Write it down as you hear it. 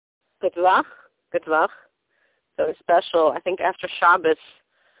Good luck. Good luck. So special. I think after Shabbos,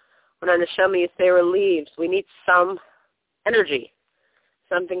 when our neshama Yisera leaves, we need some energy,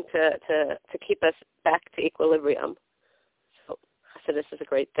 something to keep us back to equilibrium. So this is a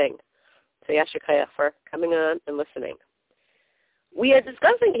great thing. So Yashikaya for coming on and listening. We are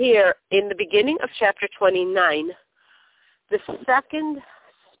discussing here in the beginning of chapter 29 the second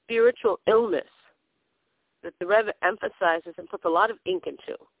spiritual illness that the Rebbe emphasizes and puts a lot of ink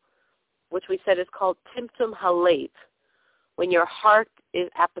into, which we said is called Timtum Halev, when your heart is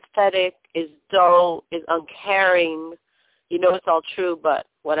apathetic, is dull, is uncaring. You know it's all true, but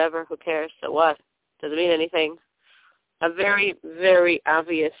whatever, who cares, so what? Doesn't mean anything. A very, very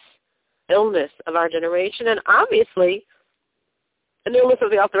obvious illness of our generation, and obviously an illness of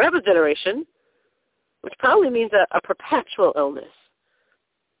the Alter Rebbe's generation, which probably means a perpetual illness.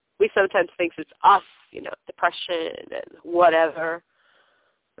 We sometimes think it's us, depression and whatever.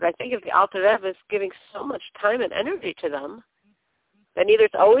 But I think if the Alter Rebbe is giving so much time and energy to them, then either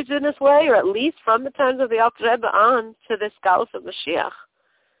it's always been this way, or at least from the times of the Alter Rebbe on to this Galus of Mashiach.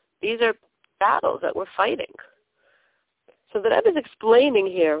 These are battles that we're fighting. So the Rebbe is explaining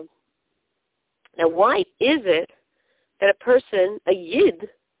here, now why is it that a person, a Yid,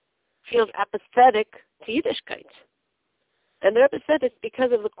 feels apathetic to Yiddishkeit? And the Rebbe said it's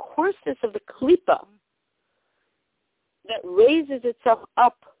because of the coarseness of the klipa that raises itself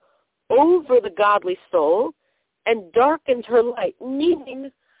up over the godly soul and darkens her light,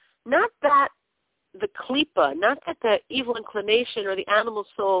 meaning not that the klipa, not that the evil inclination or the animal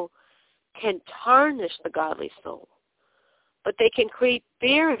soul can tarnish the godly soul, but they can create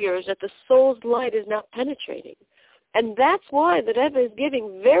barriers that the soul's light is not penetrating. And that's why the Rebbe is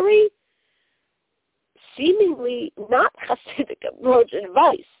giving very seemingly not Hasidic approach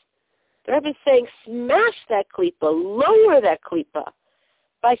advice. The Rebbe is saying smash that klipa, lower that klipa,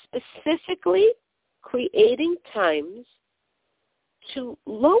 by specifically creating times to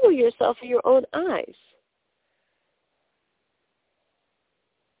lower yourself in your own eyes.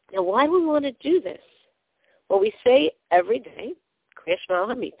 Now, why do we want to do this? Well, we say every day, Kriya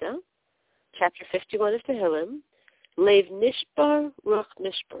Shema Hamita, chapter 51 of Tehillim, Lev Nishbar Ruch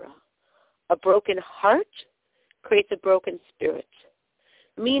Nishbara. A broken heart creates a broken spirit.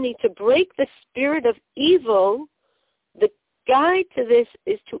 Meaning, to break the spirit of evil, the guide to this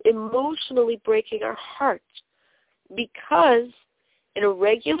is to emotionally breaking our heart. Because in a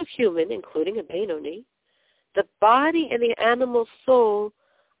regular human, including a Benoni, the body and the animal soul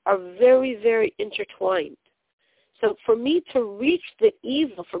are very, very intertwined. So for me to reach the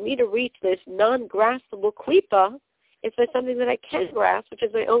evil, for me to reach this non-graspable klipa, it's by something that I can grasp, which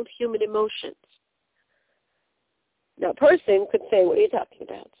is my own human emotions. Now, a person could say, what are you talking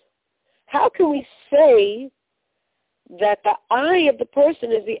about? How can we say that the I of the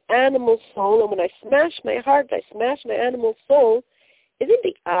person is the animal soul, and when I smash my heart, I smash my animal soul? Isn't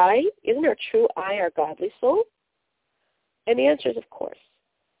the I, isn't our true I our godly soul? And the answer is, of course.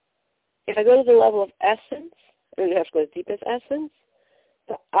 If I go to the level of essence, I don't have to go to the deepest essence,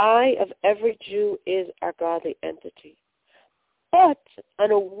 the I of every Jew is our godly entity. But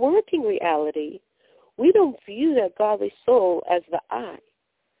on a working reality, we don't view that godly soul as the I.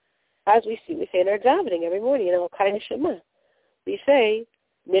 As we say in our davening every morning, Elokai Neshama. We say,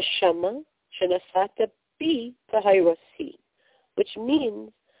 Neshama Shenasata Bi Tahayrasi, which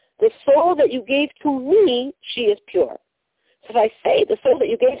means the soul that you gave to me, she is pure. So if I say the soul that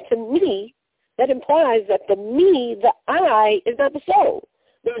you gave to me, that implies that the me, the I, is not the soul.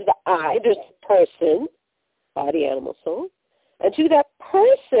 There's the I, there's the person, body, animal, soul. And to that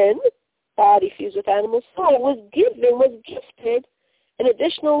person, body fused with animal soul, was gifted an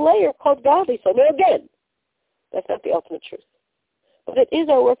additional layer called godly soul. Now again, that's not the ultimate truth. But it is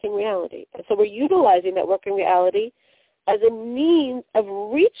our working reality. And so we're utilizing that working reality as a means of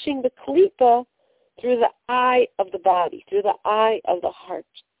reaching the klipa through the eye of the body, through the eye of the heart.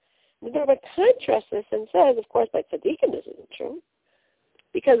 And the Rebbe contrasts this and says, of course, by tzaddikim this isn't true,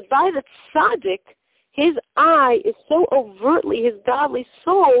 because by the tzaddik, his eye is so overtly his godly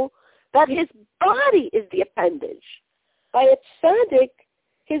soul that his body is the appendage. By a tzaddik,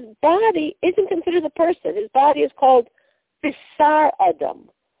 his body isn't considered the person. His body is called Bisar Adam,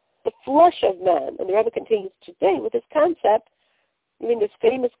 the flesh of man. And the Rebbe continues today with this concept, this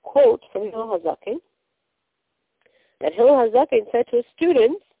famous quote from Hillel HaZaken, that Hillel HaZaken said to his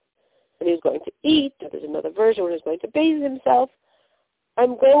students, when he was going to eat, or there's another version when he was going to bathe himself,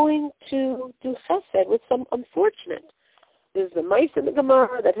 I'm going to do chesed with some unfortunate. There's the mice in the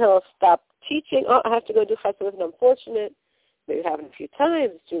Gemara that Hillel stopped teaching. Oh, I have to go do chesed with an unfortunate. Maybe it happened a few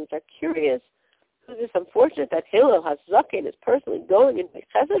times. The students are curious. Who's this unfortunate that Hillel HaZaken is personally going and doing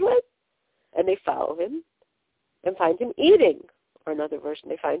chesed with? and they follow him and find him eating. Or another version,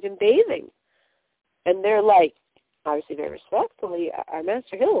 they find him bathing. And they're like, obviously very respectfully, our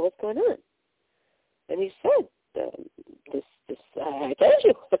Master Hillel, what's going on? And he said, I told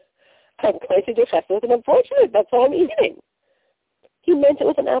you, I'm going to do chesed with an unfortunate. That's why I'm eating. He meant it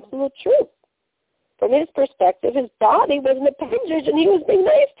with an absolute truth. From his perspective, his body was an appendage, and he was being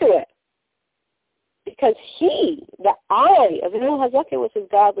nice to it. Because he, the I of Hillel HaZaken, was his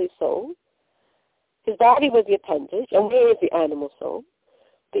godly soul. His body was the appendage, and where is the animal soul?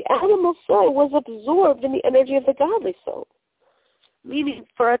 The animal soul was absorbed in the energy of the godly soul. Meaning,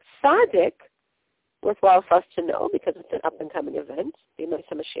 for a tzaddik, worthwhile for us to know, because it's an up-and-coming event, the Moshe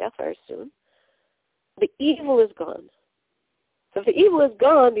Mashiach very soon, the evil is gone. So if the evil is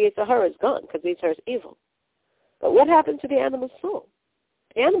gone, the Yetzer Hara is gone, because the Yetzer Hara is evil. But what happened to the animal soul?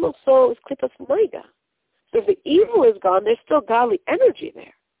 The animal soul is klipas noiga. So if the evil is gone, there's still godly energy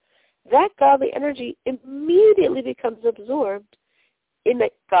there. That godly energy immediately becomes absorbed in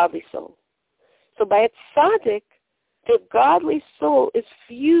the godly soul. So by a tzaddik, the godly soul is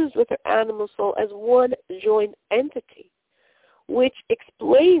fused with their animal soul as one joined entity, which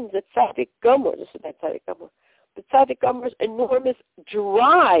explains the tzaddik gomor, this is that tzaddik gomor, the tzaddik gomor's enormous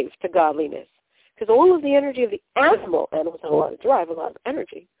drive to godliness. Because all of the energy of the animals have a lot of drive, a lot of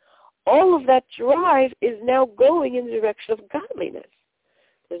energy, all of that drive is now going in the direction of godliness.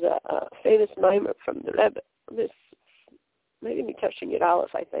 There's a famous mimer from the Rebbe, this maybe me touching Yud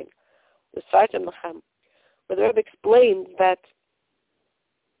Aleph, I think, the Sartem Lachem, where the Rebbe explains that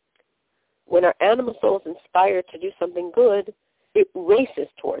when our animal soul is inspired to do something good, it races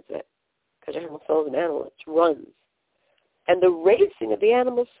towards it. Because your animal soul is an animal, it runs. And the racing of the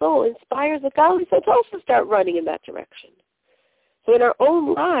animal soul inspires the godly soul to also start running in that direction. So in our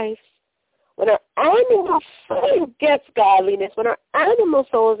own lives, when our animal soul gets godliness, when our animal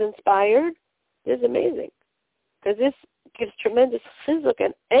soul is inspired, this is amazing. Because this gives tremendous chizuk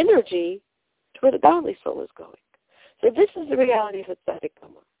and energy to where the godly soul is going. So this is the reality of the tzaddik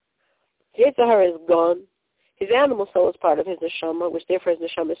gomor. The Yetzer Hara is gone. His animal soul is part of his neshama, which therefore his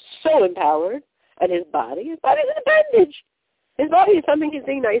neshama is so empowered, and his body is an appendage. His body is something he's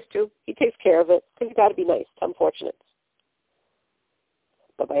being nice to. He takes care of it. He's got to be nice to unfortunates.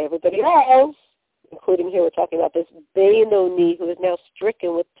 But by everybody else, including here we're talking about this Benoni who is now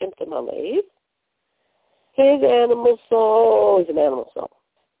stricken with Timtum HaLev, his animal soul is an animal soul.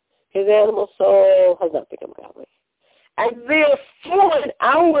 His animal soul has not become godly. And therefore, in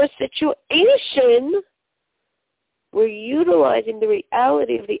our situation, we're utilizing the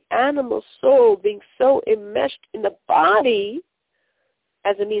reality of the animal soul being so enmeshed in the body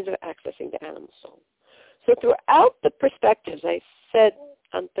as a means of accessing the animal soul. So throughout the perspectives, I said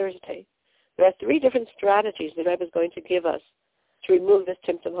on Thursday, there are 3 different strategies the Rebbe is going to give us to remove this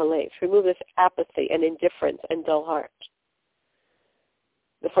Timtum HaLev, to remove this apathy and indifference and dull heart.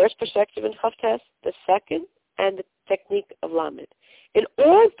 The first perspective in Chavtes, the second, and the technique of Lamed. In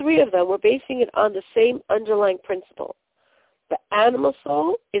all 3 of them, we're basing it on the same underlying principle. The animal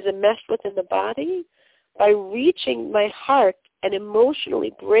soul is enmeshed within the body. By reaching my heart and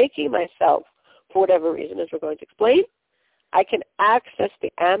emotionally breaking myself for whatever reason, as we're going to explain, I can access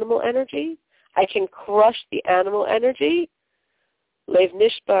the animal energy. I can crush the animal energy. Lev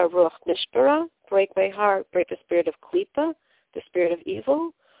nishbar, ruach nishbara, break my heart, break the spirit of klipa, the spirit of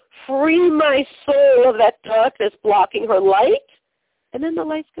evil. Free my soul of that darkness blocking her light, and then the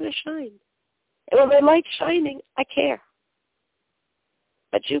light's going to shine. And when my light's shining, I care.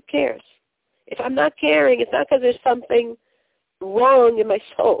 But you cares. If I'm not caring, it's not because there's something wrong in my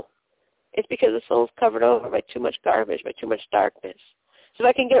soul. It's because the soul's covered over by too much garbage, by too much darkness. So if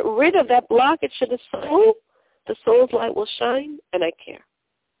I can get rid of that blockage to the soul's light will shine, and I care.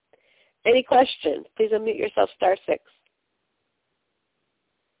 Any questions? Please unmute yourself, *6.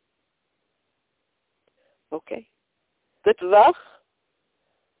 Okay. Good luck.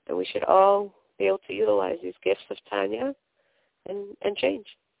 And we should all be able to utilize these gifts of Tanya and change.